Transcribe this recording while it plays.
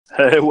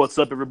Hey, what's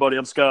up, everybody?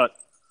 I'm Scott,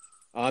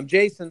 I'm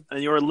Jason.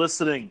 and you're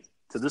listening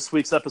to this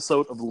week's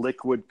episode of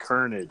Liquid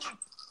Carnage.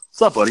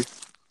 What's up, buddy?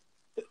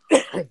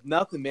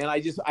 Nothing, man.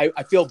 I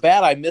feel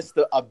bad. I missed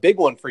a big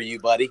one for you,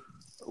 buddy.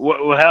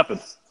 What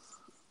happened?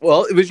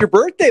 Well, it was your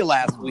birthday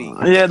last week.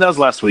 Yeah, that was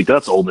last week.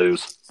 That's old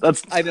news.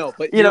 I know,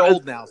 but You you're know,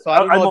 old now, so I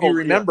don't know I'm if you old,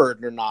 remember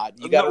it or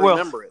not. You got to Well,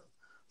 remember it.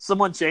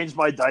 Someone changed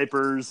my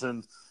diapers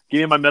and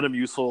gave me my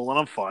Metamucil, and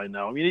I'm fine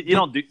now. I mean, you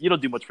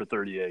don't do much for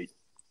 38.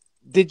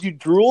 Did you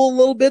drool a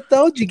little bit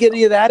though? Did you get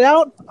any of that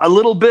out? A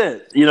little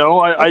bit,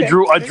 I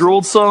Okay.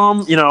 drooled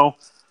some.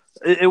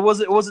 It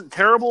wasn't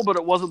terrible, but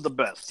it wasn't the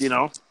best.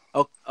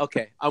 Oh,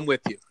 okay. I'm with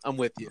you.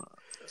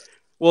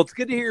 Well, it's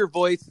good to hear your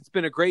voice. It's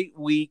been a great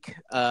week.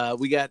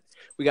 We got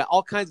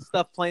all kinds of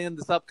stuff planned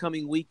this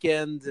upcoming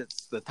weekend.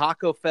 It's the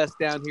Taco Fest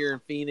down here in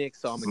Phoenix,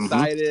 so I'm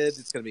excited.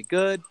 It's going to be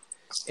good,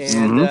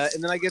 and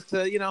then I get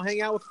to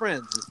hang out with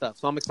friends and stuff.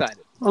 So I'm excited.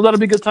 Well, that'll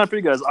be a good time for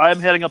you guys. I'm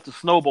heading up to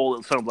Snowbowl,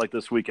 it sounds like,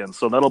 this weekend,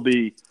 so that'll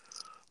be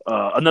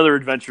another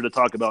adventure to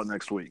talk about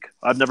next week.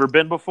 I've never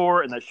been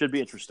before, and that should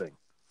be interesting.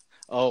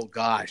 Oh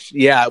gosh,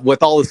 yeah.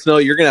 With all the snow,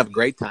 you're gonna have a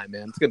great time,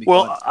 man. It's gonna be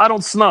fun. Well, I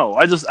don't snow.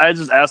 I just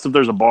asked if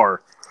there's a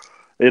bar.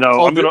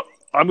 I'm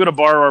gonna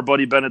borrow our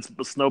buddy Bennett's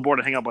snowboard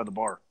and hang out by the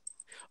bar.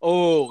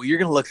 Oh, you're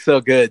gonna look so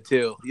good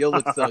too. You'll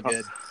look so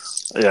good.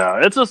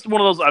 Yeah, it's just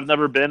one of those. I've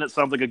never been. It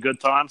sounds like a good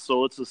time,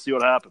 so let's just see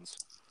what happens.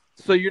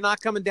 So you're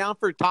not coming down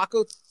for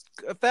Taco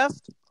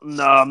Fest?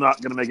 No, I'm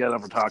not gonna make it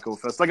out for Taco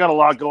Fest. I got a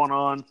lot going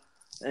on,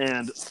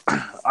 and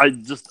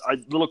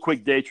little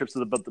quick day trips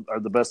are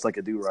the best I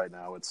could do right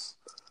now.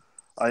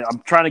 I'm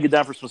trying to get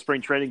down for some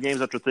spring training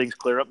games after things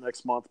clear up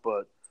next month,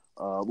 but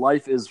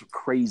life is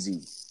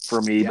crazy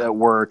for me at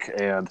work,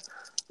 and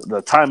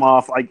the time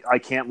off, I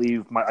can't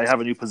leave. I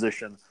have a new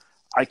position.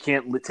 I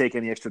can't take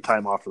any extra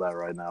time off for that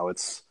right now.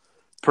 It's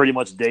pretty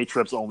much day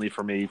trips only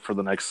for me for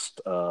the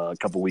next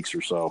couple weeks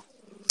or so.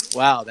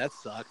 Wow, that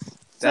sucks.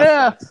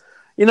 Sucks.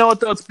 You know what,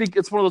 though?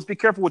 It's one of those be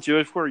careful what you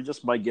wish for. You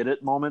just might get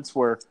it moments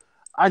where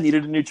I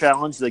needed a new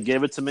challenge. They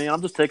gave it to me.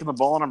 I'm just taking the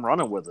ball and I'm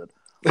running with it.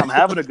 I'm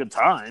having a good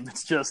time.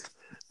 It's just,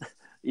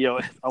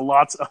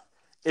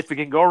 if it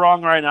can go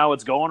wrong right now,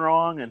 it's going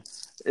wrong. And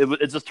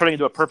it's just turning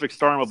into a perfect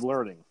storm of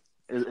learning.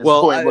 Is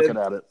the way I'm looking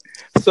at it.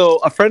 So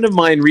a friend of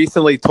mine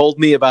recently told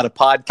me about a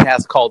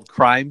podcast called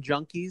Crime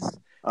Junkies.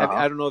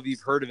 I don't know if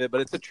you've heard of it, but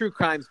it's a true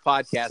crimes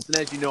podcast. And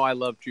as you know, I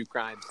love true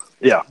crimes.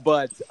 Yeah.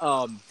 But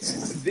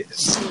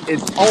it's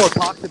all it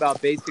talks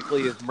about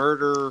basically is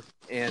murder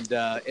and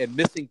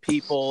missing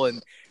people.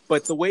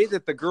 But the way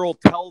that the girl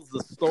tells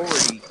the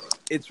story,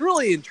 it's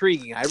really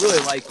intriguing. I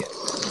really like it.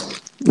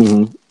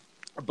 Mm-hmm.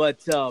 But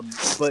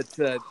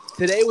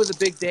today was a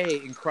big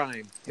day in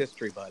crime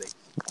history, buddy.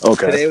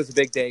 Okay. Today was a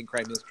big day in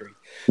crime history.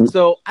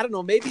 So I don't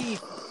know, maybe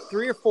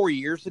 3 or 4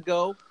 years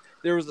ago,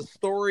 there was a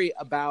story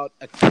about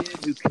a kid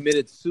who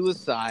committed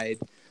suicide.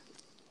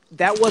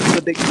 That wasn't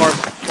the big part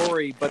of the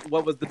story, but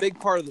what was the big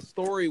part of the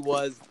story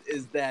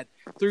is that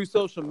through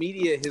social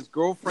media, his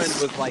girlfriend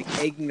was like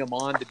egging him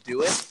on to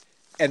do it,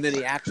 and then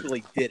he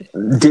actually did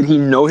it. Did he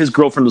know his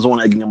girlfriend was the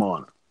one egging him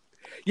on?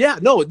 Yeah,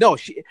 no.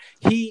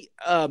 He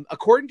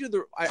according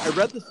to I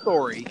read the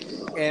story,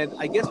 and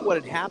I guess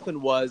what had happened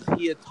was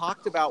he had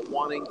talked about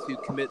wanting to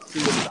commit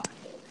suicide.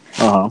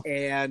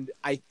 And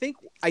I think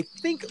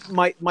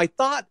my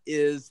thought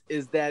is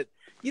that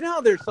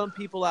how there's some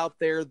people out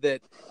there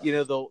that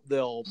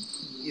they'll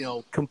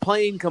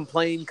complain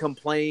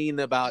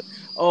about,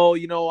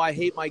 I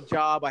hate my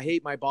job, I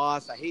hate my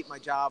boss, I hate my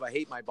job, I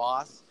hate my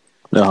boss.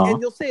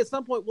 And you'll say at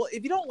some point, well,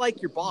 if you don't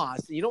like your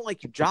boss and you don't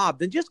like your job,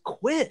 then just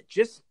quit.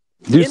 Just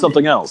do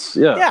something else.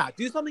 Yeah,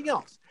 do something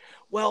else.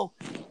 Well,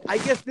 I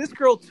guess this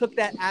girl took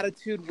that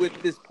attitude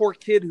with this poor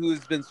kid who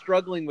has been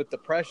struggling with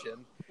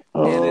depression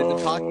and had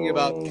been talking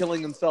about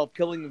killing himself.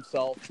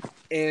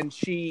 And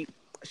she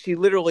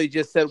literally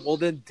just said, well,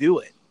 then do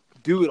it.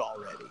 Do it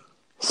already.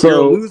 So, you're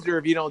a loser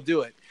if you don't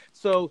do it.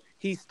 So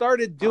he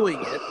started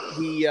doing it.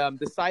 He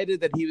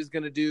decided that he was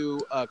going to do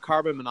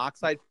carbon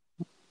monoxide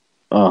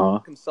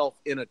himself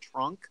in a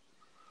trunk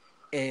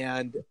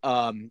and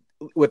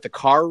with the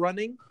car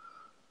running.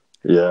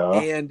 Yeah.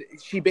 And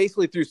she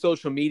basically through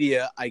social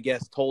media, I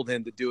guess, told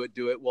him to do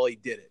it. Well, he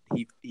did it.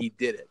 He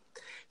did it.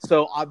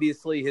 So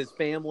obviously his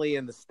family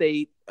and the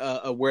state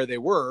where they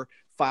were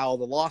filed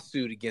a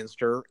lawsuit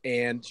against her,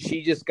 and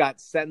she just got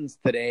sentenced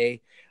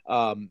today,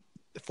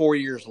 4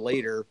 years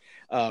later,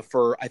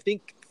 for I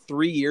think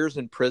 3 years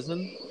in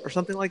prison or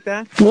something like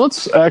that. Well,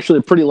 it's actually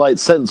a pretty light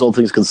sentence, all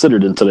things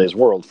considered, in today's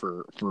world.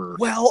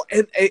 Well,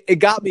 it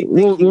got me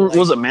thinking.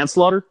 Was it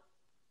manslaughter?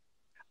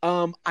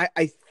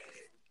 I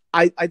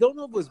don't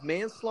know if it was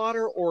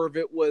manslaughter or if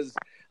it was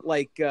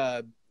like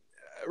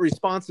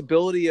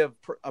responsibility of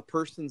a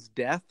person's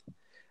death.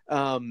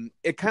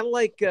 It kind of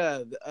like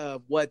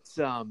what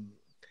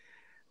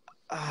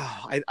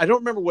I don't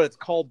remember what it's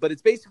called, but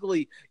it's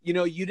basically,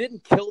 you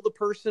didn't kill the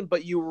person,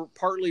 but you were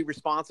partly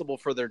responsible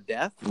for their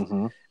death.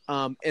 Mm-hmm.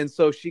 And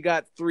so she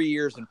got 3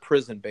 years in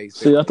prison,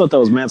 basically. See, I thought that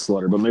was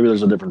manslaughter, but maybe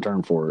there's a different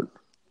term for it.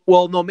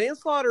 Well, no,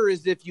 manslaughter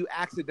is if you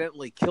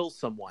accidentally kill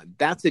someone.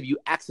 That's if you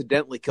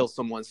accidentally kill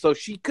someone. So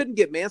she couldn't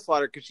get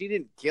manslaughter because she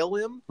didn't kill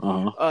him.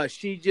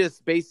 She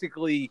just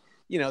basically,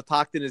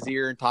 talked in his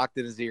ear and talked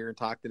in his ear and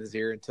talked in his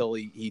ear until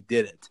he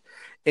did it.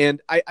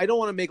 And I don't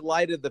want to make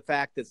light of the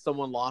fact that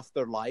someone lost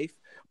their life,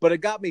 but it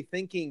got me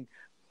thinking,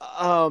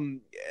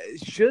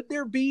 should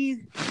there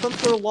be some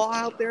sort of law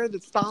out there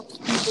that stops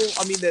people?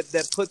 I mean,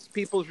 that puts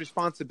people's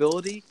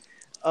responsibility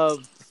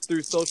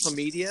through social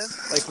media,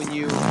 like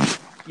when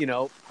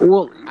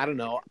well, I don't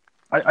know.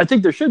 I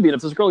think there should be, and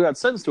if this girl got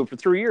sentenced to it for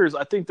 3 years,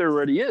 I think there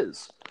already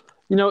is.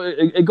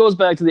 It goes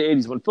back to the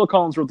 80s when Phil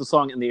Collins wrote the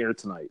song "In the Air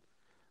Tonight."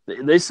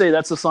 They say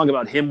that's a song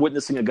about him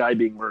witnessing a guy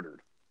being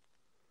murdered.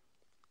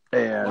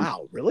 And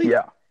wow, really?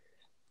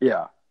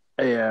 Yeah,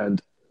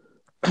 and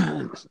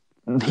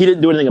he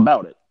didn't do anything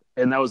about it,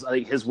 and that was, I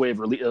think, his way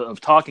of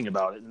talking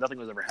about it. Nothing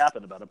was ever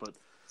happened about it, but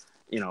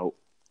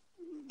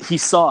he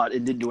saw it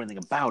and didn't do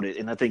anything about it,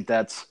 and I think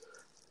that's.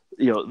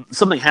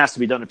 Something has to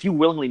be done. If you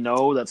willingly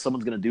know that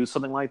someone's going to do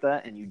something like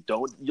that and you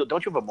don't you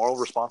have a moral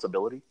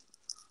responsibility?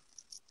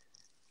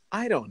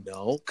 I don't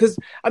know. Because,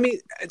 I mean,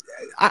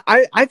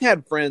 I've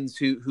had friends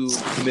who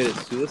committed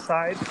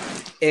suicide,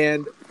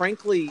 and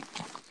frankly,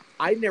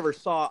 I never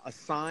saw a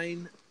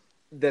sign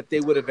that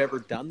they would have ever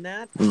done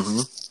that.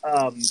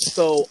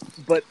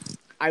 But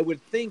I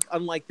would think,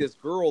 unlike this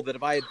girl, that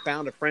if I had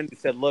found a friend who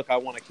said, look, I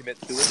want to commit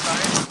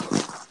suicide,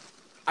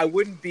 I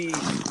wouldn't be,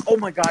 oh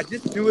my God,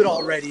 just do it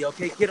already.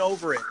 Okay, get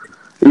over it.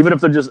 Even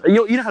if they're just,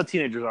 you know how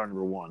teenagers are,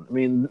 number one. I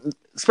mean,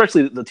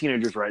 especially the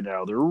teenagers right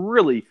now, they're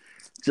really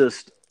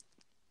just,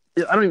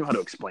 I don't even know how to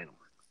explain them.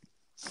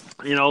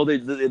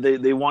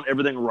 They want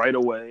everything right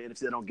away, and if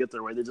they don't get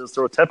their way, they just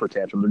throw a temper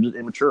tantrum. They're just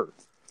immature.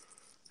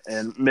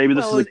 And maybe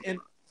maybe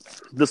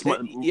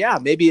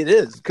it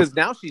is, because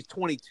now she's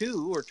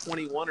 22 or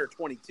 21 or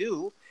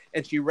 22.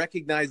 And she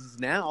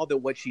recognizes now that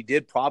what she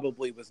did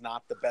probably was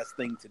not the best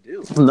thing to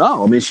do.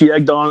 No, I mean, she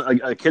egged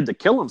on a kid to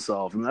kill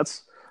himself, and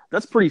that's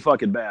pretty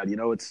fucking bad.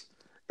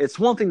 It's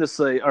one thing to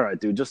say, all right,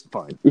 dude, just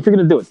fine. If you're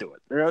gonna do it, do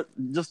it.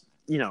 Just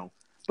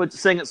but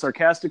saying it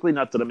sarcastically,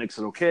 not that it makes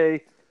it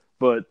okay,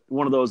 but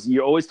one of those,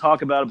 you always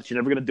talk about it, but you're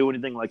never gonna do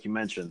anything, like you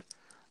mentioned.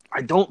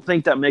 I don't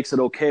think that makes it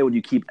okay when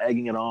you keep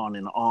egging it on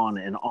and on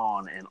and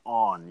on and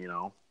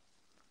on.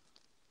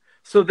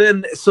 So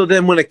then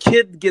when a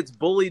kid gets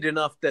bullied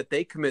enough that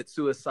they commit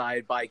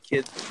suicide by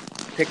kids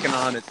picking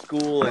on at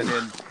school and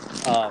in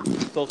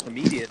social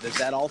media, does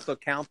that also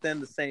count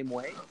then the same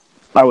way?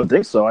 I would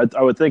think so.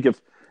 I would think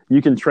if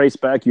you can trace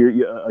back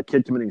a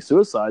kid committing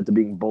suicide to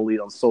being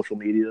bullied on social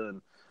media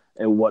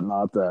and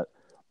whatnot, that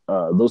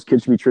those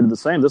kids should be treated the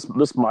same.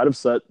 This might have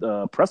set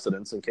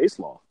precedents in case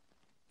law.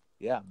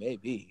 Yeah,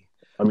 maybe.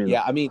 I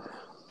mean,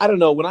 I don't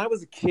know. When I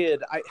was a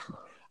kid,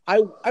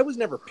 I was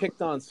never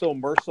picked on so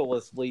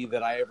mercilessly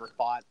that I ever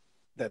thought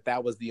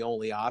that was the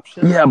only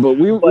option. Yeah, but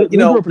we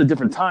grew up in a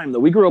different time, though.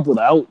 We grew up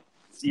without,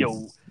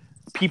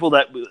 people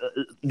the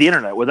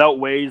internet, without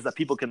ways that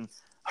people can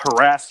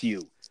harass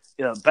you.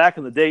 Back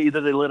in the day,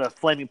 either they lit a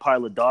flaming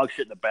pile of dog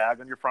shit in a bag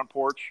on your front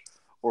porch,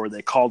 or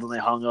they called and they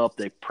hung up.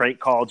 They prank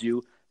called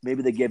you.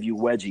 Maybe they gave you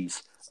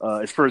wedgies.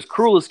 As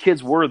cruel as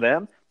kids were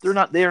then, they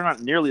are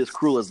not nearly as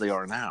cruel as they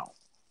are now.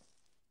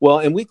 Well,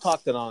 and we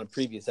talked it on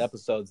previous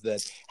episodes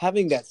that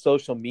having that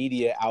social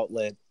media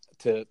outlet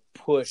to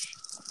push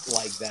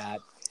like that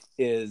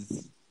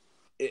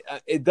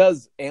it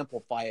does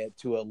amplify it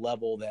to a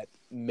level that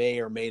may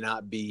or may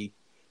not be,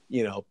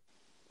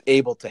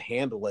 able to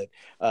handle it.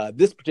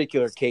 This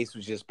particular case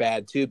was just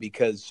bad too,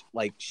 because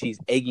she's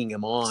egging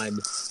him on.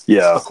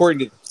 Yeah.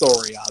 According to the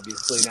story,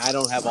 obviously. Now, I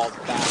don't have all the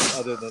facts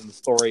other than the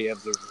story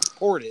as it was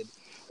reported,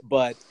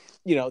 but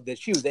that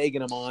she was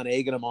egging him on.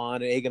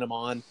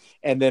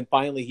 And then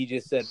finally he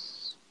just said,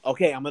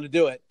 okay, I'm going to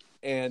do it.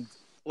 And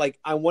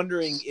I'm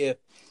wondering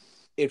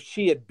if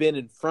she had been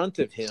in front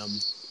of him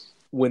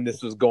when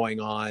this was going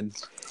on,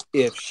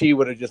 if she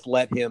would have just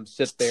let him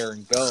sit there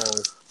and go.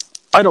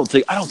 I don't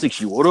think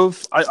she would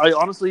have. I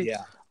honestly,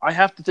 yeah. I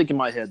have to think in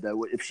my head that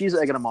if she's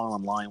egging him on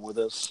online with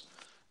us,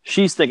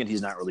 she's thinking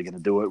he's not really going to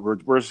do it.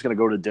 We're just going to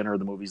go to dinner,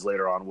 the movies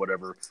later on,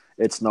 whatever.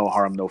 It's no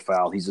harm, no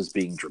foul. He's just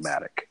being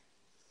dramatic.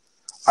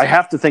 I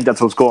have to think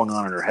that's what's going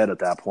on in her head at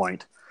that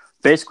point.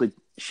 Basically,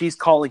 she's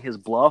calling his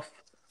bluff,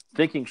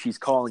 thinking she's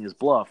calling his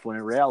bluff, when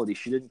in reality,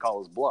 she didn't call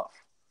his bluff.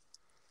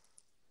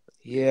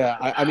 Yeah,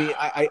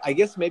 I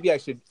guess maybe I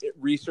should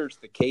research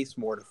the case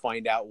more to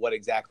find out what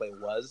exactly it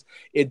was.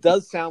 It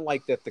does sound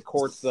like that the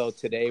courts, though,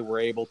 today were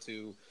able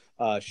to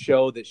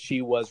show that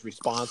she was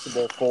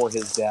responsible for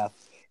his death,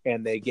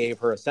 and they gave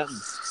her a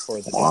sentence for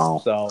the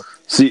death.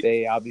 So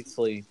they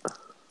obviously...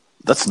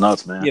 That's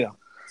nuts, man.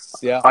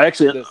 Yeah, I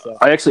actually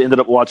ended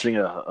up watching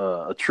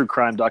a true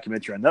crime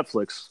documentary on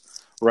Netflix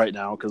right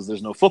now because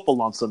there's no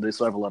football on Sunday,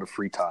 so I have a lot of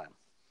free time.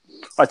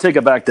 I take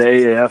it back to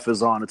AAF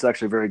is on. It's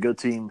actually a very good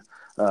team.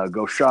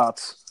 Go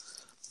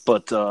Shots.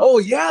 But oh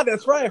yeah,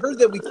 that's right. I heard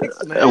that we kicked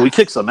some ass. We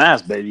kicked some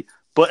ass, baby.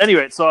 But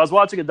anyway, so I was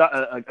watching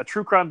a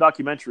true crime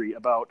documentary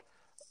about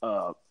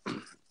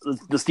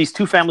these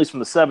two families from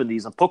the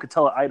 70s in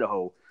Pocatello,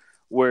 Idaho,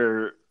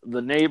 where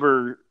the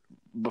neighbor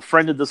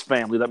befriended this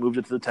family that moved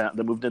into the town,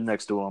 that moved in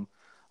next to him,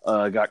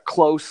 got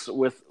close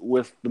with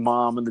the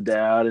mom and the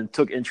dad, and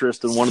took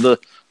interest in one of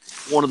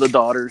the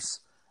daughters,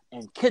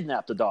 and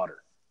kidnapped the daughter.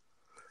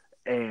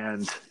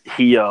 And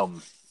he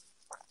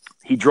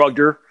drugged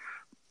her,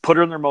 put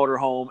her in their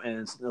motorhome,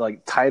 and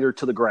like tied her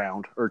to the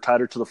ground, or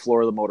tied her to the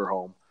floor of the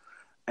motorhome,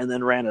 and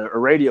then ran a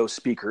radio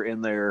speaker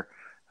in there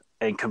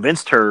and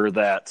convinced her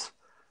that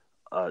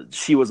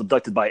she was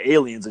abducted by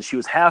aliens, and she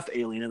was half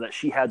alien, and that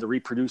she had to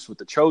reproduce with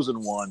the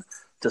chosen one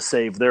to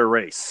save their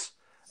race.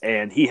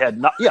 And he had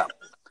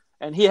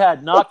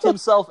knocked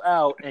himself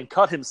out and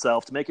cut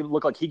himself to make him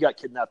look like he got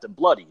kidnapped and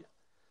bloodied.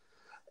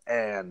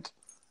 And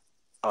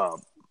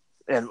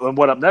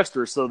went up next to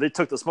her. So they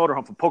took this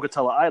motorhome from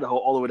Pocatello, Idaho,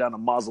 all the way down to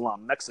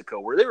Mazatlan, Mexico,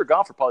 where they were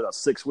gone for probably about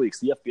 6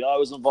 weeks. The FBI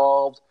was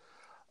involved.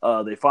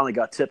 They finally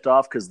got tipped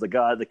off because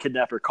the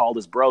kidnapper, called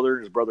his brother.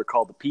 His brother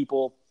called the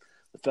people.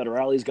 The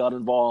federales got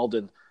involved,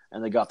 and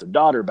they got their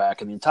daughter back.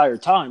 And the entire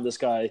time, this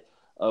guy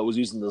was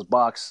using this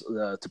box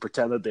to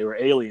pretend that they were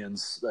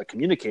aliens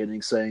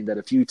communicating, saying that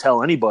if you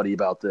tell anybody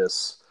about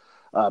this,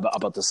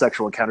 about the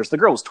sexual encounters, the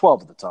girl was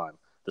 12 at the time,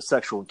 the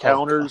sexual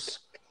encounters,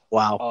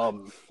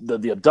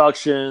 the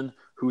abduction,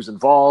 who's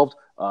involved,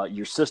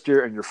 your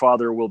sister and your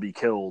father will be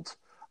killed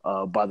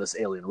by this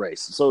alien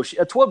race. So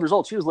at 12 years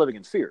old, she was living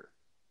in fear.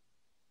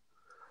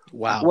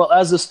 Wow. Well,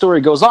 as this story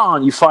goes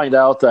on, you find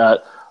out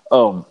that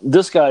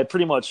this guy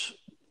pretty much,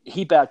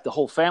 he backed the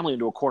whole family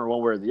into a corner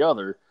one way or the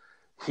other.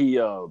 He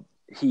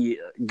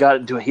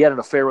had an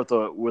affair with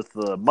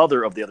the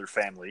mother of the other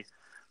family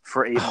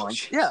for 8 months.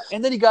 Geez. Yeah,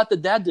 and then he got the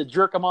dad to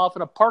jerk him off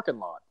in a parking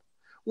lot,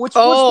 which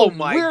was the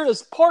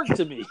weirdest part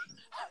to me.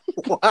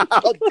 Wow,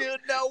 dude,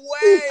 no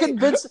way.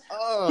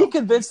 He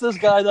convinced this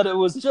guy that it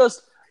was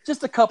just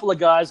a couple of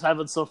guys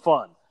having some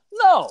fun.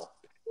 No.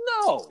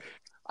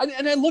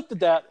 And I looked at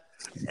that,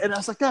 and I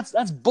was like,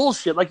 that's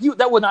bullshit. Like,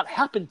 that would not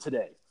happen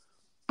today.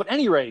 But at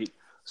any rate,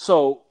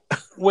 so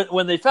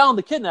when they found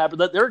the kidnapper,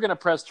 that they were going to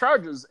press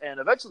charges, and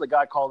eventually the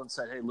guy called and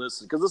said, "Hey,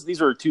 listen," because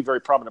these are two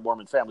very prominent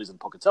Mormon families in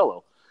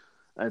Pocatello,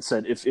 and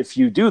said, if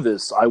you do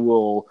this, I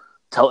will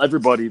tell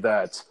everybody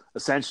that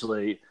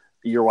essentially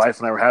your wife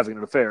and I were having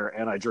an affair,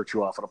 and I jerked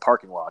you off in a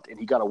parking lot. And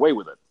he got away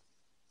with it.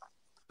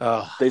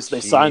 They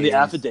signed the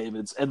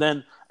affidavits, and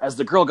then as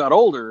the girl got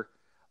older,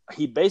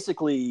 he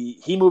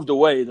moved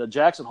away to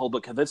Jackson Hole,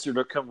 but convinced her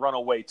to come run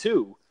away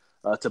too,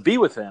 to be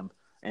with him.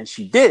 And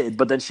she did,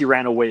 but then she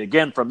ran away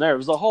again from there. It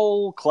was a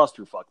whole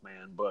clusterfuck,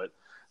 man. But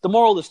the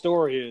moral of the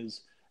story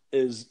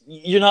is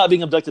you're not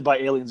being abducted by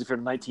aliens if you're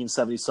in a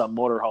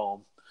 1970-something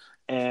motorhome.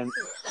 And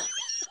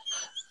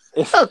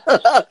with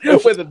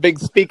a big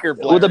speaker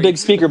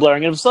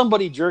blaring. And if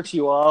somebody jerks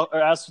you off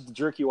or asks to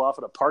jerk you off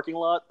in a parking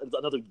lot,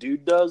 another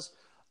dude does,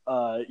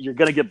 you're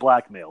going to get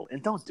blackmailed.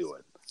 And don't do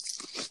it.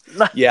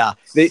 Yeah,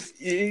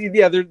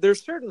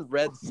 there's certain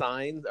red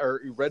signs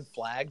or red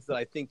flags that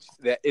I think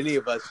that any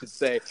of us should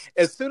say.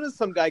 As soon as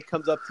some guy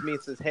comes up to me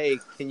and says, "Hey,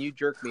 can you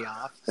jerk me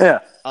off?" Yeah.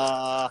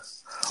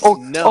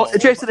 No,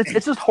 Jason,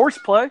 it's just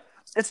horseplay.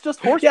 It's just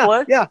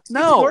horseplay. Yeah.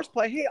 No, it's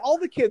horseplay. Hey, all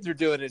the kids are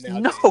doing it now.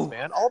 No,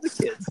 man, all the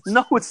kids.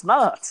 No, it's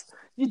not.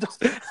 You don't.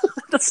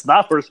 That's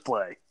not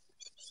horseplay.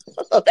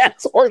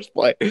 That's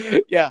horseplay.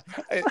 Yeah.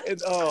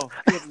 Good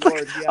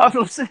Lord. Yeah.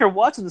 I'm sitting here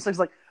watching this. I was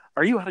like,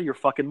 are you out of your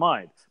fucking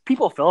mind?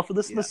 People fell for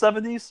this in the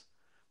 70s.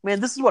 Man,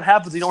 this is what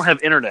happens when you don't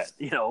have internet.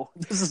 No,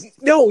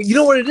 you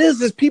know what it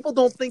is people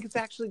don't think it's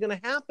actually going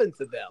to happen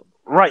to them.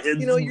 Right.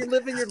 You're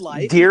living your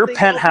life. Dear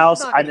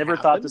Penthouse, I never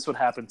thought this would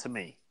happen to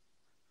me.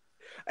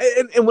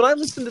 And when I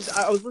was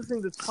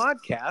listening to this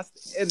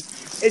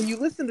podcast, and you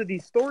listen to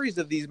these stories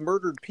of these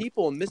murdered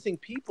people and missing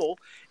people,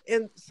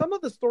 and some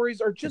of the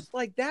stories are just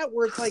like that,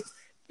 where it's like,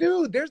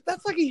 dude,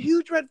 that's like a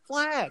huge red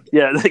flag.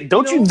 Yeah, like,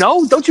 don't you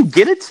know? Don't you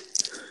get it?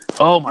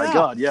 Oh my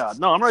God, yeah.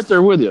 No, I'm right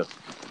there with you.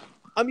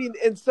 I mean,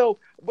 then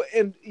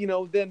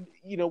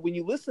when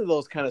you listen to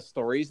those kind of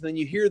stories, then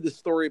you hear the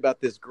story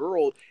about this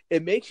girl,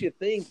 it makes you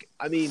think.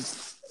 I mean,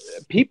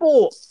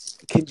 people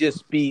can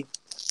just be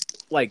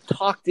like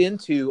talked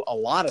into a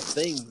lot of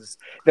things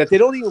that they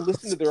don't even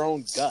listen to their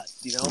own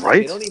guts,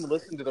 Right? They don't even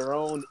listen to their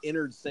own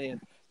innards saying,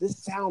 this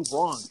sounds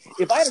wrong.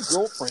 If I had a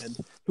girlfriend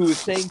who was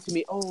saying to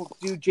me, "Oh,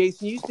 dude,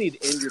 Jason, you just need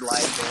to end your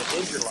life,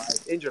 man.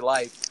 End your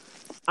life.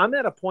 I'm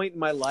at a point in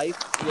my life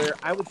where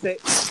I would say,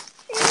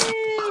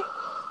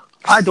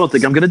 I don't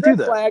think I'm going to do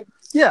that. Flag.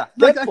 Yeah.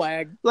 Red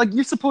flag. Like,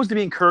 you're supposed to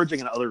be encouraging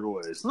in other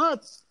ways.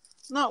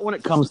 Not when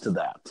it comes to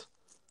that.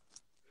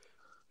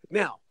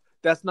 Now,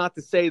 that's not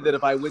to say that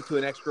if I went to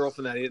an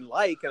ex-girlfriend that I didn't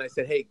like and I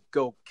said, "Hey,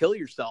 go kill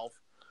yourself,"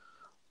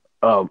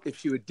 if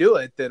she would do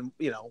it, then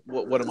who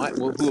am I?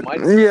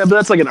 Yeah, but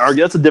that's like an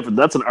argument.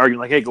 That's an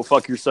argument. Like, hey, go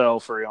fuck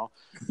yourself, or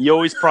you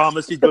always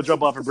promised you'd go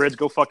jump off a bridge.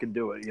 Go fucking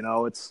do it.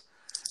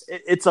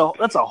 That's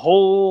a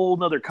whole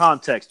nother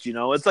context.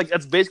 It's like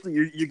that's basically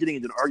you're getting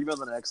into an argument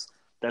on the next.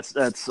 That's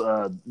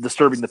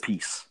disturbing the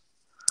peace.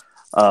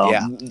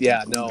 And the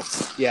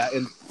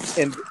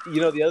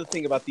other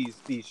thing about these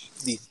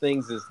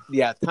things is,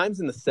 times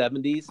in the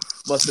 70s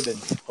must have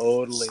been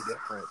totally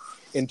different.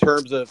 in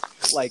terms of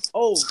like,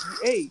 oh,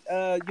 hey,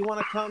 you want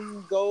to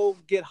come go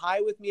get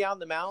high with me out in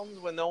the mountains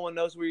when no one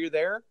knows where you're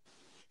there?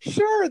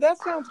 Sure, that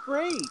sounds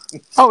great.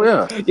 Oh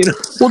yeah.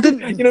 Well,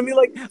 didn't you know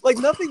what I mean? Like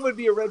nothing would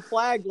be a red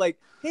flag. Like,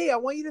 hey, I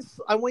want you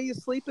to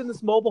sleep in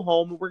this mobile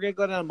home. We're gonna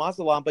go down to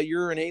Mazatlan, but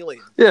you're an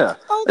alien. Yeah.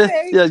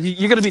 Okay. Yeah.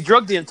 You're gonna be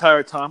drugged the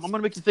entire time. I'm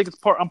gonna make you think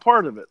I'm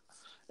part of it.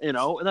 And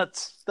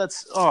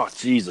that's oh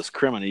Jesus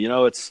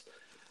criminy.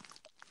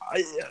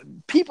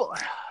 People.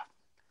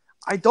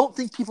 I don't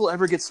think people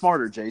ever get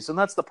smarter, Jason.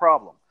 That's the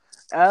problem.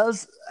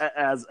 As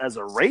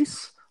a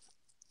race,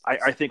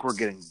 I think we're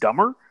getting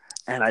dumber.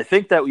 And I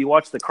think that we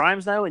watch the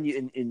crimes now, and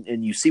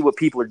you see what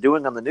people are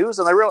doing on the news,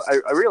 and I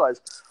realize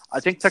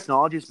I think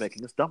technology is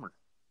making us dumber.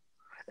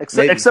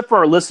 Except for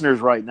our listeners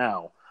right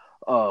now,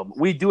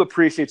 we do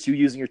appreciate you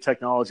using your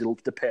technology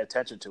to pay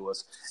attention to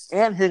us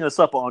and hitting us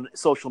up on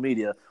social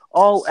media,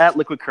 all at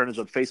Liquid Carnage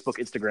on Facebook,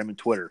 Instagram, and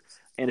Twitter.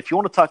 And if you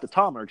want to talk to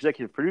Tom, our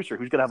executive producer,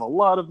 who's going to have a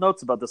lot of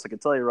notes about this, I can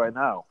tell you right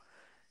now,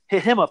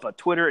 hit him up on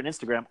Twitter and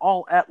Instagram,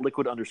 all at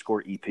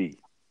Liquid_EP.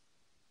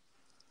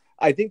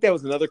 I think that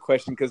was another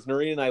question because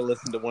Noreen and I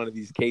listened to one of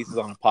these cases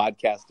on a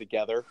podcast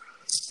together.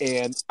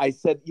 And I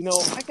said,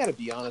 I got to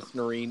be honest,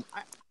 Noreen,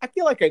 I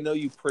feel like I know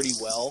you pretty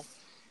well.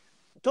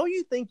 Don't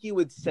you think you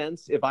would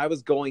sense if I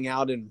was going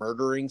out and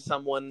murdering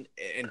someone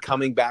and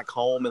coming back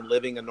home and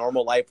living a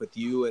normal life with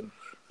you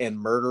and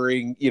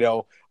murdering,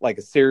 like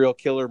a serial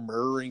killer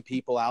murdering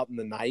people out in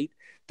the night?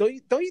 Don't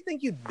you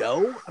think you'd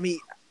know? I mean,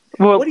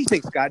 well, what do you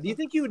think, Scott? Do you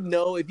think you would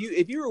know if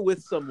you were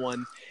with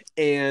someone,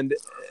 and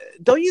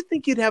don't you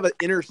think you'd have an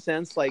inner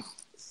sense like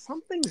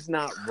something's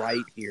not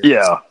right here?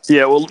 Yeah.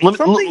 Well,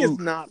 something is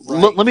not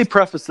right. Let me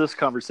preface this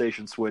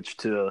conversation switch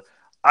to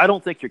I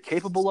don't think you're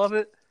capable of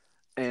it,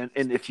 and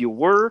if you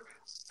were,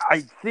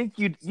 I think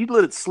you'd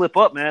let it slip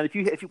up, man. If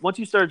you once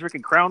you started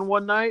drinking Crown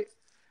one night,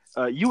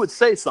 you would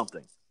say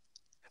something.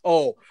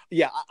 Oh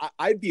yeah,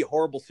 I'd be a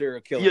horrible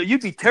serial killer. Yeah,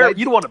 you'd be terrible.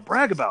 You'd want to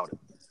brag about it.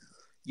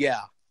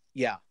 Yeah.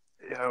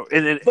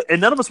 And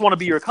none of us want to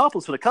be your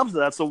accomplice when it comes to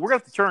that, so we're going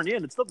to have to turn you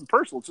in. It's nothing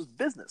personal. It's just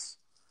business.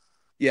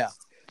 Yeah.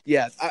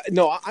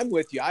 I'm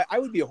with you. I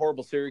would be a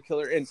horrible serial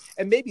killer,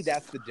 and maybe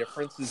that's the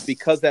difference is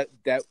because that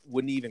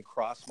wouldn't even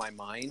cross my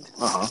mind.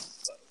 Uh-huh.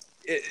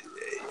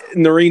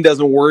 Noreen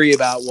doesn't worry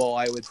about, well,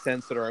 I would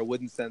sense it or I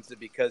wouldn't sense it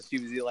because she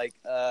was like,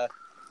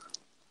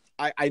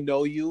 I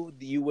know you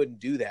wouldn't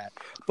do that.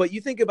 But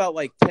you think about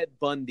like Ted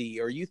Bundy,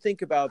 or you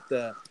think about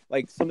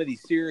some of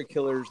these serial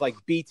killers like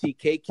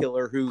BTK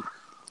killer who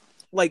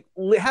like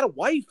had a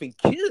wife and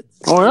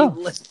kids. Oh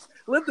yeah,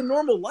 lived a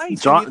normal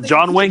life.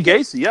 John Wayne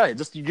Gacy. Yeah,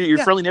 just your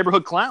friendly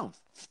neighborhood clown.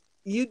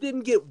 You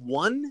didn't get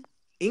one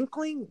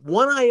inkling,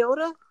 one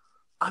iota.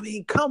 I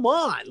mean, come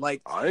on.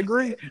 Like, I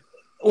agree.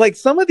 Like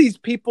some of these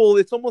people,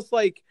 it's almost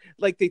like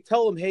they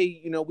tell them,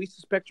 hey, we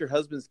suspect your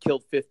husband's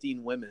killed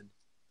 15 women.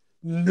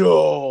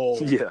 No.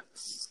 Yeah.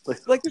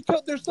 Like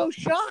they're so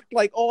shocked.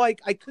 Like, oh, I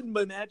couldn't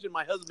imagine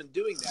my husband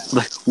doing that.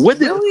 Like,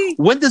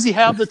 when does he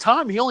have the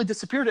time? He only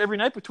disappeared every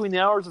night between the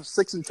hours of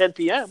 6 and 10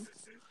 p.m.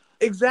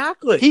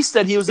 Exactly. He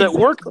said he was at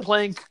work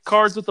playing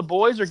cards with the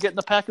boys or getting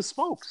a pack of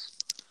smokes.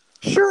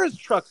 Sure, his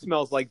truck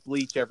smells like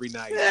bleach every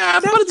night. Yeah,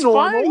 but it's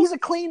normal. Fine. He's a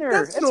cleaner.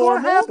 That's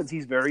what happens.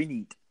 He's very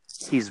neat.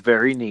 He's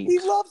very neat.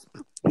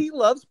 He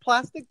loves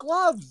plastic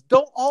gloves.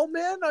 Don't all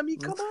men? I mean,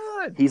 come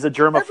on. He's a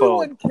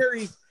germaphobe.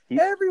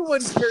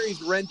 Everyone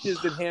carries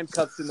wrenches and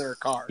handcuffs in their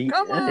car.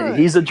 Come on.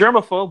 He's a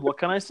germaphobe. What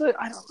can I say?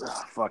 I don't.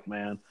 Oh, fuck,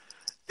 man.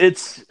 I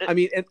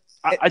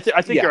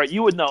think you're right.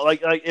 You would know.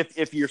 Like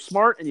if you're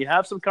smart and you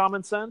have some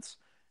common sense,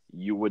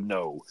 you would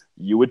know.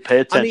 You would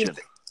pay attention.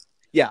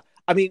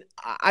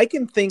 I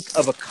can think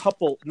of a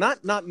couple.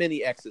 Not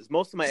many exes.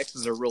 Most of my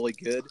exes are really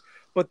good,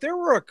 but there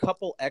were a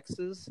couple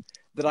exes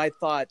that I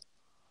thought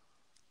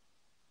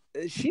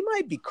she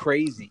might be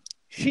crazy.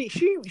 She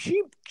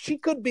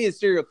could be a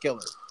serial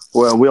killer.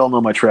 Well, we all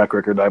know my track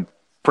record. I'm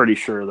pretty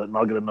sure that, and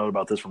I'll get a note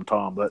about this from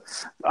Tom, but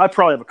I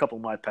probably have a couple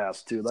of my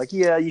past too. Like,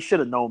 yeah, you should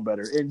have known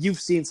better. And you've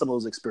seen some of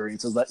those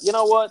experiences that, you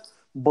know what?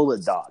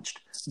 Bullet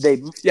dodged.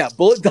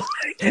 Bullet dodged.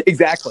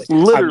 Exactly.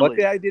 Literally. I'm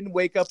lucky I didn't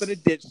wake up in a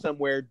ditch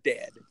somewhere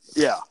dead.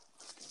 Yeah,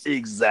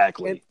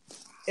 exactly.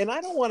 And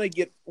I don't want to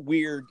get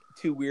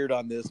too weird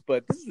on this,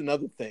 but this is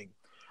another thing.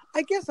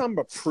 I guess I'm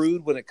a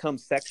prude when it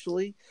comes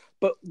sexually,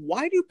 but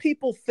why do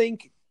people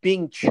think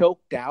being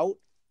choked out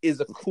is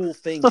a cool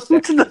thing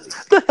sexually?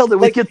 The hell did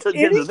we get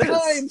into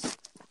this?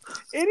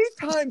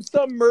 Anytime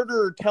some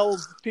murderer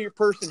tells your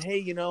person,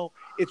 hey,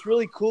 it's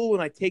really cool when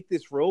I take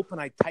this rope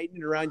and I tighten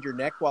it around your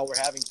neck while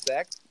we're having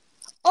sex.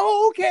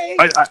 Oh, okay.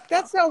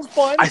 That sounds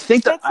fun. I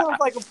think that sounds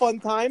like a fun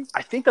time.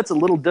 I think that's a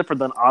little different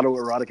than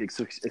autoerotic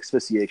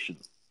asphyxiation.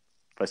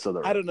 If I said that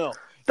right. I don't know.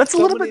 That's a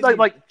little bit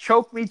like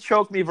choke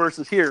me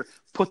versus here,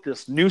 put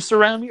this noose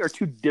around me are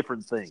two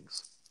different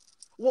things.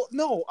 Well,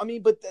 no, I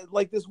mean, but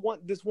like this one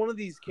of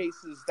these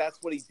cases, that's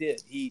what he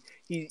did. He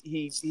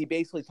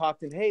basically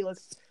talked to him, hey,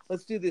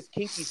 let's do this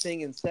kinky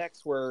thing in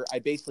sex where I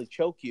basically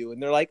choke you,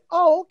 and they're like,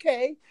 oh,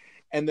 okay.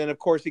 and then of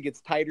course it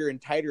gets tighter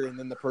and tighter, and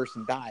then the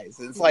person dies.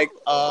 It's like,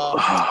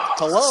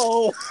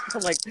 hello,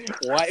 I'm like,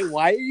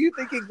 why are you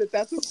thinking that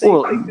that's a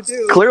safe thing to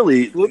do?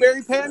 Clearly,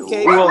 blueberry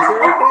pancake.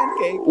 Blueberry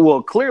pancake.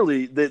 Well,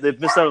 clearly they've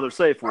missed out on their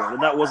safe word,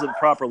 and that wasn't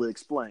properly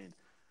explained.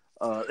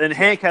 And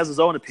Hank has his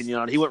own opinion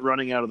on it. He went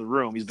running out of the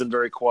room. He's been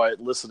very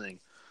quiet listening.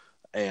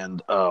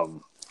 And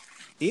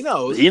he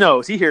knows. He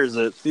knows. He hears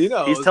it. He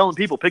knows. He's telling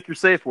people, pick your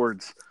safe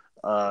words.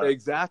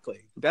 Exactly.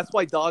 That's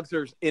why dogs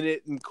are in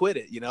it and quit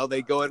it.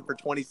 They go in for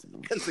 20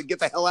 seconds and get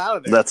the hell out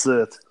of there. That's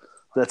it.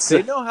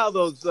 They know how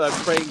those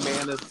praying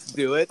mantis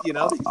do it.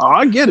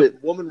 I get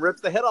it. The woman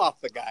rips the head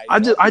off the guy.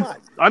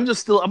 I'm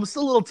still a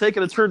little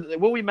taking a turn.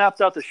 When we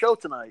mapped out the show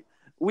tonight,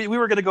 we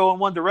were going to go in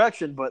one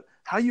direction, but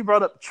how you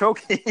brought up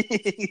choking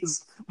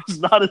was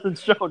not in the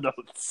show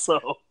notes.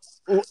 So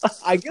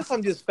I guess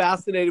I'm just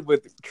fascinated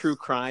with true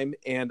crime,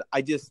 and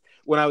I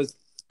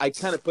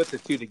kind of put the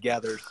two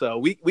together, so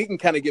we can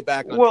kind of get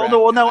back on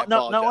track.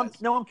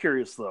 Now I'm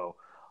curious though.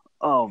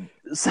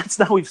 Since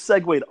now we've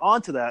segued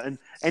onto that,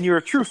 and you're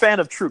a true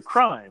fan of true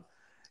crime,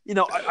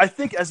 I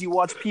think as you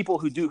watch people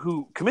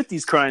who commit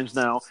these crimes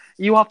now,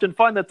 you often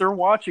find that they're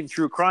watching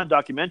true crime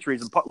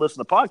documentaries and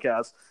listen to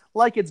podcasts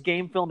like it's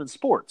game, film, and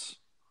sports.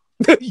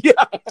 Yeah,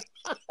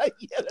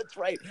 that's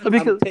right.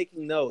 I'm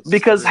taking notes.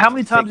 Because how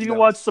many times have you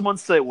watched someone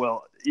say,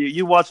 "Well,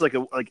 you watch like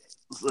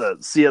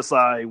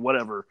CSI,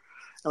 whatever,"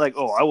 and like,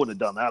 "Oh, I wouldn't have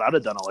done that. I'd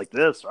have done it like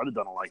this, or I'd have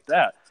done it like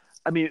that."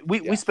 I mean,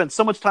 we spend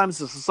so much time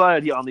as a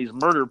society on these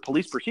murder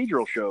police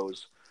procedural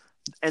shows,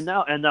 and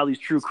now these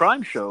true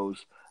crime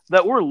shows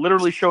that we're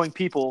literally showing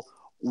people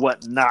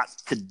what not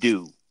to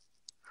do.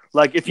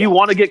 Like, if you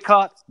want to get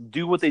caught,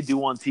 do what they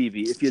do on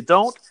TV. If you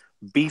don't,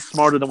 be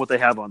smarter than what they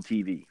have on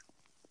TV.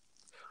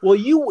 Well,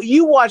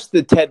 you watched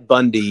the Ted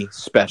Bundy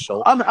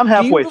special. I'm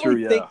halfway through,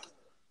 yeah.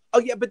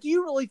 But do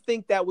you really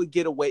think that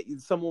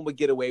someone would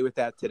get away with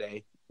that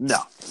today? No.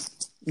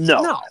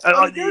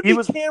 There'd be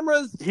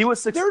cameras. There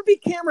would be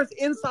cameras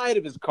inside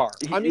of his car.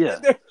 I mean,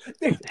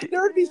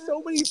 there would be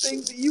so many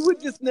things that you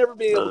would just never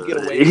be able to get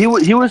away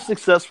with. He was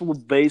successful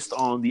based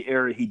on the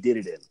era he did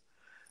it in.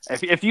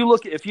 If you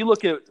look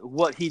at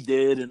what he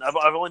did, and I've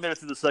only made it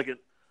through the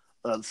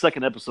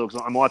second episode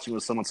because I'm watching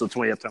with someone, so it's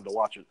when you have time to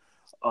watch it.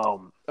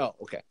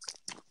 Okay.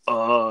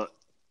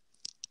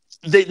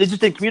 They just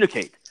didn't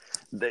communicate.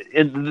 They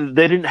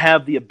didn't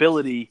have the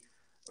ability,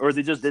 or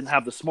they just didn't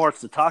have the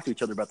smarts to talk to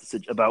each other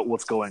about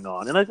what's going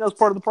on, and that was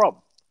part of the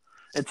problem.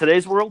 In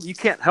today's world, you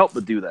can't help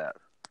but do that.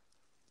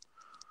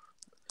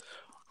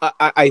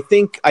 I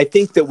think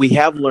that we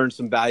have learned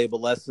some valuable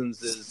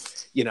lessons.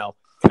 Is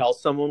tell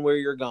someone where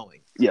you're going.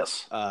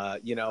 Yes.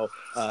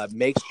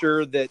 Make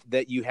sure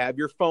that you have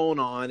your phone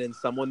on and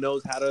someone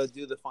knows how to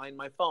do the Find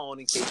My Phone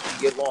in case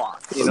you get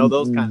lost.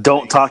 Those kind of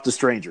Don't things. talk to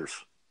strangers.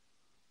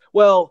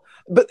 Well,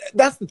 but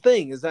that's the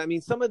thing is, I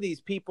mean, some of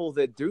these people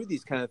that do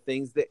these kind of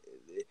things,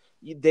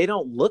 they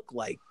don't look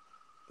like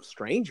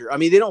strangers. I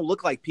mean, they don't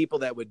look like people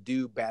that would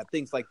do bad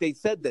things. Like they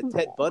said that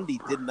Ted Bundy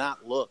did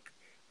not look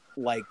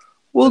like.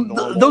 Well,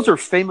 those are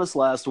famous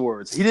last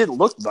words. He didn't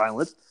look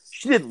violent.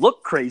 She didn't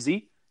look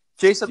crazy.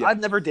 Jason, I've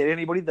never dated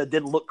anybody that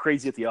didn't look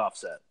crazy at the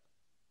offset.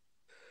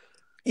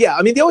 Yeah,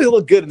 I mean, they always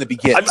look good in the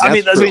beginning.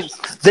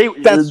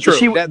 That's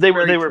true. They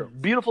were true.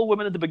 beautiful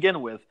women to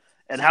begin with,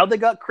 and how they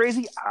got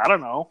crazy, I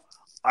don't know.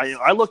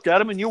 I looked at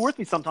them, and you're with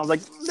me sometimes.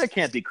 Like, they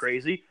can't be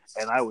crazy,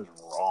 and I was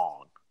wrong.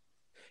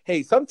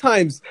 Hey,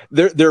 sometimes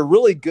they're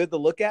really good to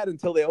look at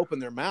until they open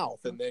their mouth,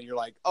 and then you're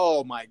like,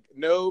 oh my,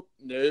 nope.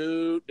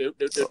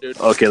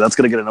 Okay, that's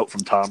gonna get a note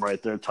from Tom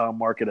right there. Tom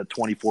mark it at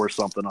 24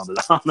 something on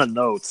the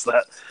notes.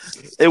 That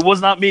it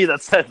was not me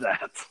that said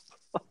that.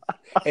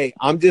 Hey,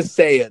 I'm just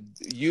saying,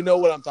 you know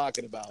what I'm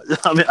talking about.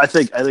 I mean, I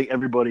think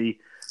everybody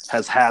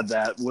has had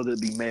that, whether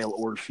it be male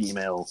or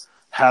female,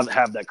 have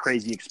that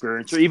crazy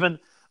experience, or even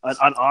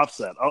an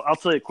offset. I'll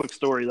tell you a quick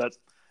story that.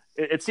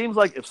 It seems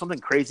like if something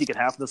crazy can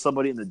happen to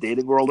somebody in the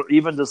dating world, or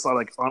even just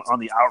like on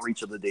the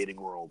outreach of the dating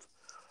world,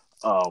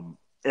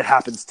 it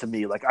happens to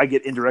me. Like I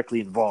get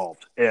indirectly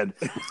involved, and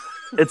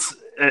it's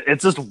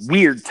just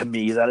weird to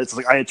me that it's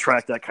like I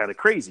attract that kind of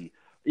crazy.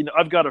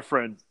 I've got a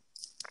friend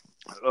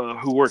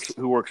who works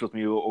with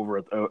me over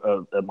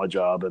at my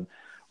job, and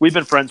we've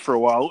been friends for a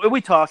while.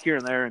 We talk here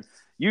and there, and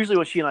usually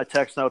when she and I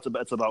text now,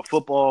 it's about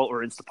football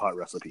or Instapot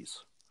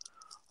recipes.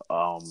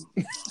 Wow.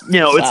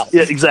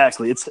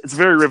 Exactly. It's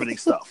very riveting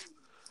stuff.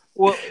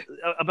 Well,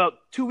 about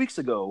 2 weeks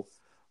ago,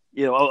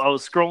 I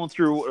was scrolling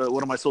through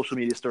one of my social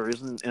media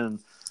stories,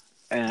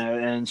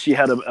 and she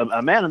had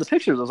a man in the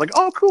pictures. I was like,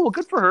 oh, cool,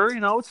 good for her.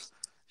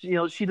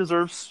 She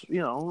deserves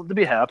to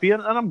be happy,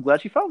 and I'm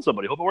glad she found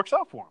somebody. Hope it works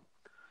out for him.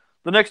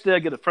 The next day, I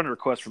get a friend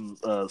request from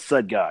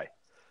said guy,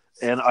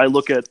 and I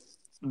look at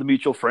the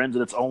mutual friends,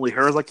 and it's only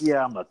her. I was like,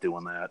 yeah, I'm not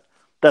doing that.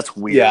 That's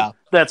weird. Yeah,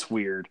 that's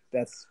weird.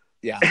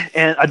 Yeah.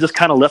 And I just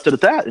kind of left it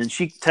at that. And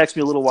she texts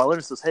me a little while later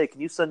and says, hey,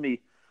 can you send me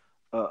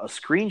a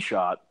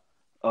screenshot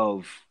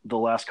of the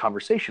last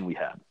conversation we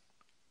had?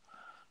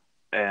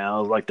 And I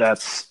was like,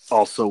 that's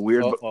also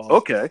weird, but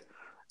okay.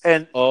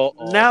 And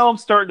now I'm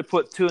starting to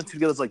put two and two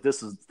together. It's like,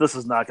 this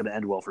is not going to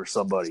end well for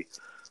somebody.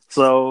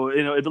 So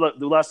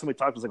the last time we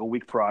talked was like a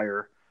week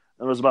prior.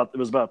 And it was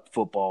about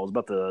football. It was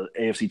about the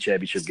AFC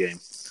Championship game.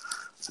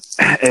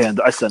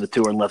 And I sent it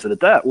to her and left it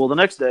at that. Well, the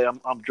next day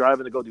I'm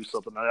driving to go do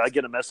something. I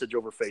get a message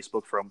over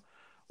Facebook from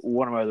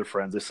one of my other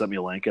friends. They sent me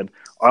a link, and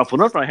I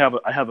open up and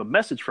I have a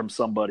message from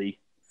somebody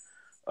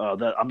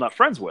that I'm not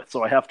friends with.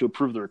 So I have to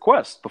approve the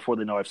request before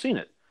they know I've seen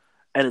it.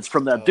 And it's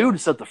from that dude who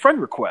sent the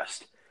friend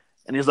request.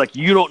 And he's like,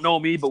 "You don't know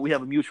me, but we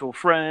have a mutual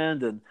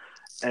friend,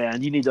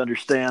 and you need to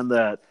understand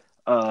that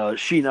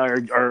she and I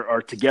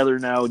are together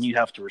now, and you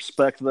have to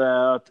respect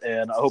that.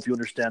 And I hope you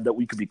understand that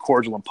we could be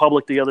cordial in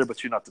public together,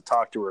 but you're not to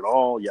talk to her at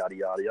all, yada,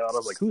 yada, yada." I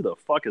was like, who the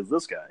fuck is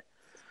this guy?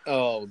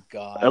 Oh,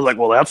 God. I was like,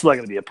 well, that's not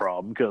going to be a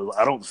problem because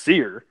I don't see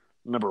her,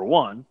 number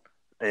one,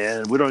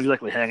 and we don't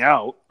exactly hang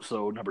out,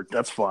 so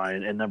that's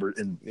fine. And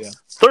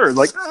third,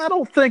 like, I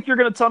don't think you're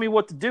going to tell me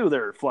what to do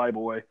there,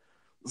 Flyboy.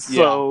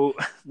 So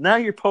now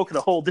you're poking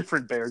a whole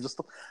different bear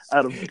just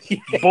out of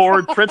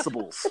bored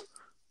principles.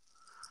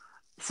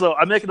 So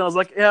I was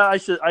like, yeah, I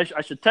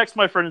should text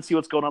my friend and see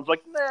what's going on. I was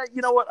like, nah,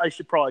 you know what? I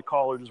should probably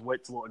call her, just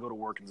wait till I go to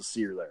work and just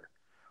see her there.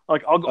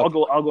 Like, I'll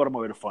go out of my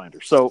way to find her.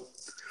 So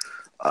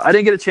I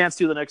didn't get a chance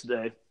to the next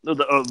day,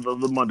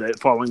 the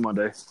following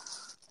Monday.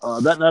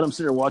 That night I'm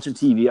sitting there watching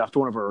TV after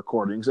one of our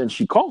recordings, and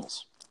she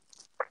calls,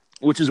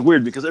 which is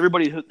weird because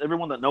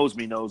everyone that knows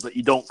me knows that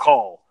you don't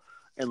call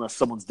unless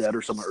someone's dead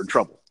or someone in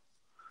trouble.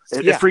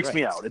 It freaks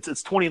me out. It's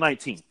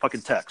 2019.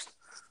 Fucking text.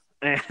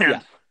 And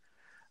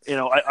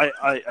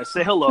I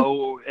say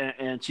hello,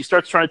 and she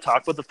starts trying to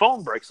talk, but the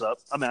phone breaks up.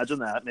 Imagine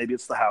that. Maybe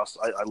it's the house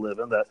I live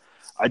in that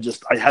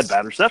I had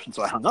bad reception,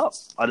 so I hung up.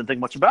 I didn't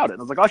think much about it.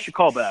 And I was like, I should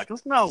call back. I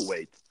was like, no,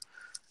 wait.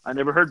 I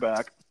never heard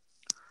back.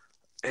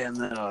 And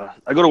then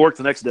I go to work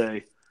the next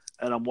day,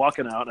 and I'm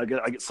walking out, and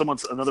I get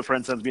another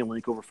friend sends me a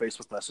link over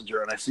Facebook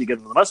Messenger, and I see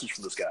getting the message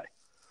from this guy.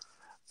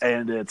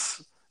 And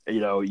it's,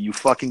 you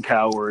fucking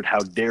coward, how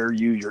dare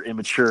you, you're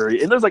immature.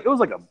 And it was like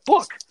a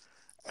book.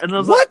 And I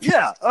was like,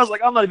 yeah. I was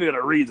like, I'm not even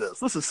gonna read this.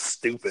 This is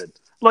stupid.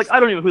 Like, I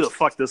don't even know who the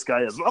fuck this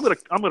guy is.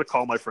 I'm gonna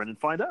call my friend and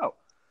find out.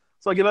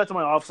 So I get back to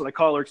my office and I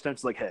call her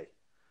extension, like, hey,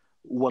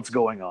 what's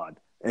going on?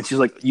 And she's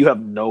like, you have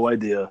no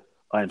idea.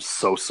 I am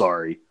so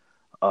sorry.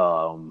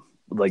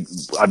 Like,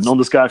 I've known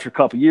this guy for a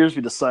couple of years.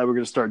 We decided we're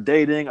gonna start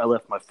dating. I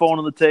left my phone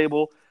on the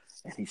table,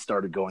 and he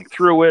started going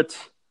through it,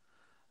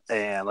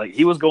 and like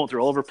he was going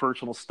through all of her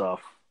personal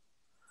stuff.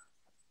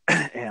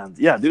 And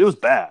yeah, dude, it was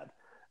bad.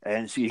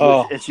 And she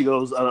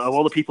goes, of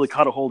all the people he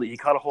caught a hold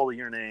of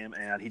your name,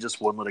 and he just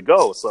wouldn't let it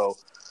go. So,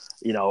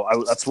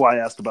 that's why I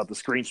asked about the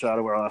screenshot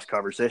of our last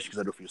conversation, because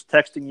I knew if he was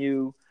texting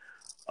you.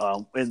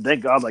 And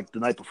thank God, like the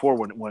night before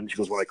when she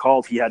goes, when I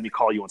called, he had me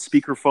call you on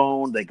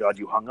speakerphone. Thank God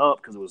you hung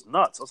up because it was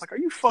nuts. I was like, are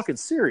you fucking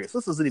serious?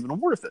 This isn't even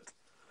worth it.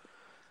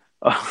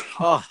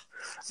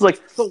 It's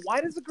like, so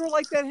why does a girl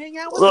like that hang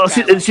out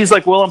with? And she's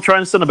like, well, I'm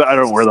trying to send him. I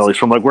don't know where he's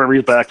from. Like, wherever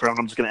he's back from,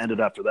 I'm just going to end it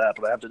after that.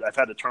 But I've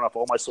had to turn off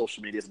all my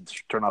social media and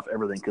turn off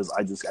everything because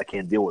I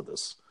can't deal with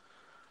this.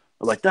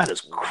 I'm like, that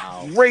is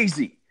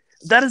crazy.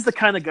 That is the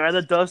kind of guy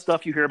that does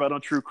stuff you hear about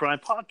on true crime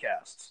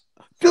podcasts.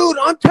 Dude,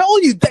 I'm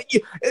telling you that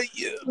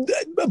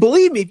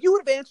believe me, if you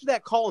would have answered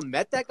that call and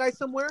met that guy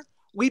somewhere,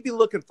 we'd be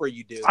looking for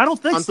you, dude. I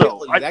don't think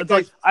so.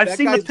 I've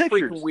seen the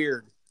pictures.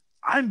 Weird.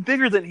 I'm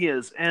bigger than he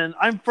is, and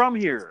I'm from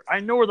here. I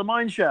know where the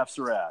mine shafts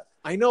are at.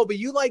 I know, but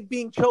you like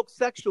being choked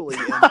sexually.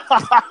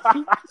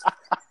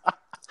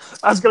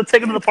 I was going to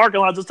take him to the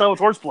parking lot, just tell him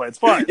it's horseplay. It's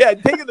fine. Yeah,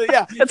 take him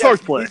to, it's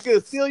horseplay. He's going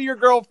to steal your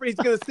girlfriend.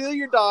 He's going to steal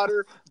your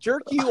daughter,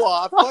 jerk you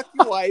off, fuck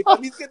your wife. I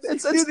mean,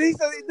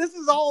 this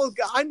is all.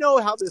 I know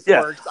how this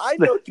works. I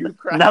know true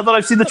crime. Now that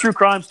I've seen the true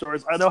crime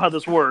stories, I know how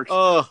this works.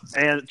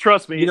 And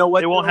trust me, it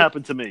won't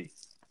happen to me.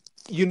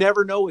 You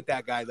never know with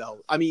that guy, though.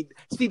 I mean,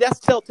 see, that's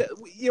telltale.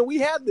 We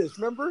had this,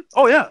 remember?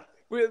 Oh, yeah.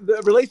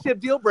 The relationship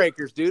deal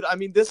breakers, dude. I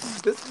mean, this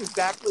is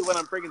exactly what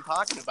I'm freaking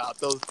talking about,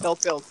 those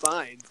telltale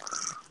signs.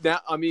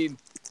 Now, I mean,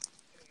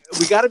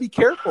 we got to be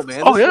careful,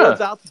 man. This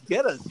world's out to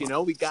get us,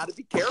 We got to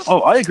be careful. Oh,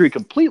 I agree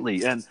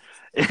completely. And,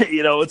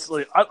 it's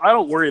like, I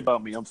don't worry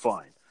about me. I'm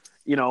fine.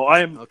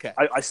 I'm okay.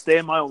 I stay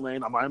in my own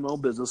lane. I'm my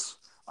own business.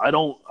 I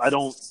don't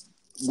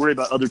worry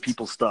about other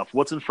people's stuff.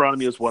 What's in front of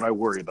me is what I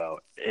worry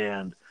about.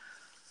 And,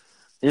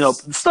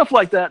 stuff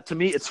like that, to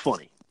me, it's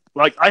funny.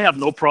 Like, I have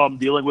no problem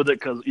dealing with it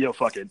because,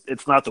 fuck it.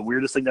 It's not the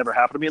weirdest thing that ever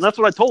happened to me. And that's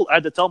what I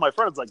had to tell my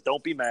friends, like,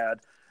 don't be mad,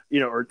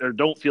 or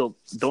don't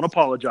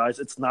apologize.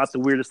 It's not the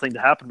weirdest thing to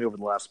happen to me over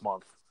the last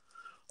month.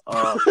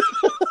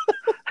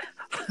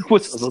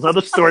 Which is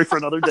another story for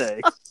another day.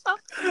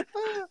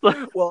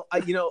 Well, I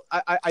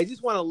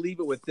just want to leave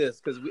it with this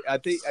because I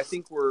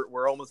think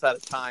we're almost out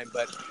of time.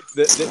 But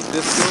this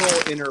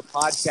girl in her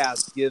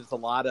podcast gives a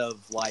lot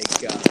of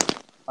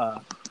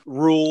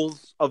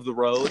rules of the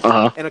road,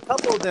 and a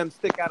couple of them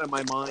stick out of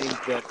my mind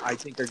that I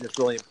think are just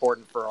really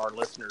important for our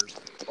listeners.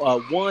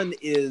 One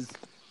is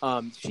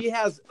she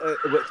has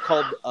what's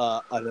called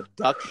an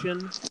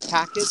abduction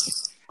package.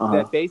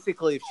 That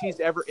basically, if she's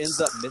ever ends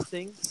up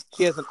missing,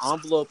 she has an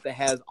envelope that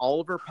has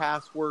all of her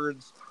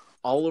passwords,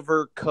 all of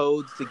her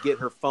codes to get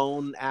her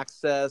phone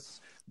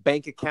access,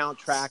 bank account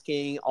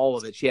tracking, all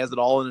of it. She has it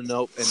all in a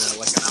note,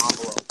 like an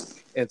envelope.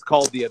 And it's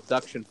called the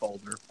abduction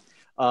folder.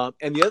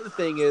 And the other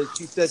thing is,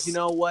 she says, you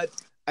know what?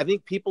 I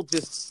think people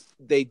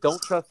they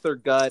don't trust their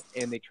gut,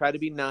 and they try to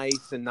be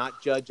nice and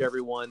not judge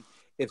everyone.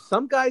 If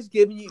some guy's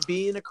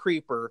being a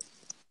creeper,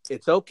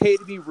 it's okay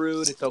to be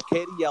rude. It's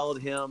okay to yell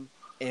at him.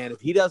 And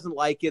if he doesn't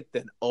like it,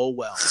 then oh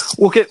well.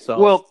 Okay,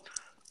 well,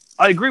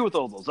 I agree with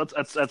all those.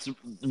 That's a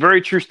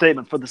very true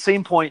statement. For the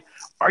same point,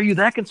 are you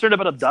that concerned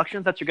about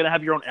abductions that you're going to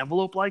have your own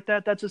envelope like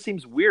that? That just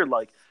seems weird.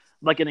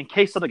 And in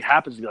case something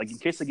happens, in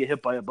case I get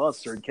hit by a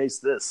bus, or in case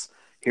this,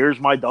 here's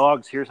my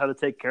dogs, here's how to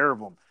take care of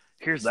them,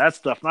 here's that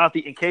stuff. Not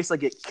in case I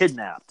get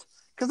kidnapped,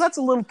 because that's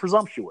a little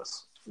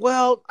presumptuous.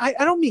 Well, I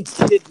don't mean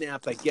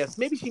kidnapped, I guess.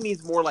 Maybe she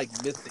means more like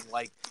missing.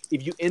 Like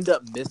if you end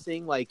up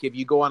missing, like if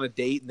you go on a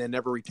date and then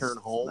never return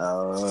home,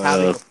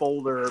 having a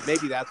folder,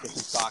 maybe that's what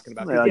she's talking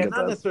about. Yeah,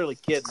 not necessarily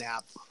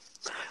kidnapped.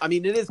 I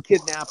mean, it is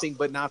kidnapping,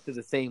 but not to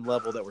the same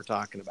level that we're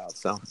talking about.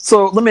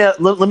 So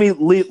let me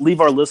leave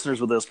our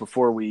listeners with this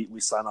before we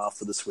sign off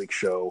for this week's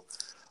show.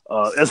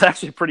 It's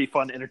actually a pretty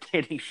fun,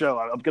 entertaining show.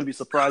 I'm going to be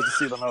surprised to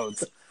see the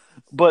notes.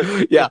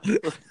 But yeah.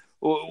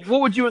 What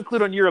would you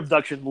include on your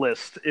abduction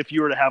list if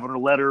you were to have a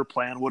letter,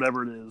 plan,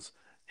 whatever it is?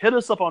 Hit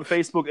us up on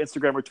Facebook,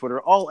 Instagram, or Twitter,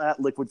 all at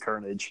Liquid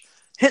Carnage.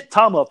 Hit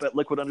Tom up at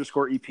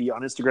Liquid_EP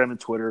on Instagram and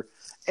Twitter,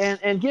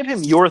 and give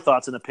him your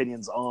thoughts and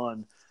opinions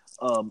on,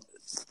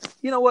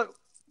 you know what?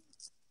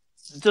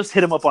 Just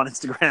hit him up on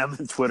Instagram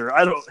and Twitter.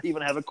 I don't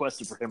even have a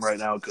question for him right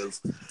now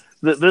because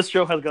this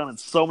show has gone in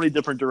so many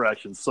different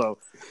directions. So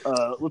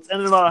let's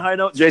end it on a high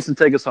note. Jason,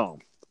 take us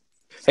home.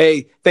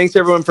 Hey, thanks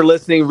everyone for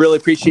listening. Really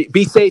appreciate it.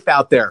 Be safe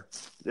out there.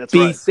 That's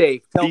Be right.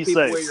 safe. Tell people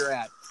where you're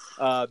at.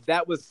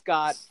 That was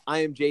Scott.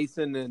 I am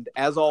Jason. And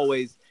as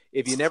always,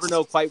 if you never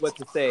know quite what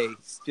to say,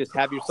 just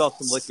have yourself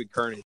some Liquid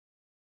Carnage.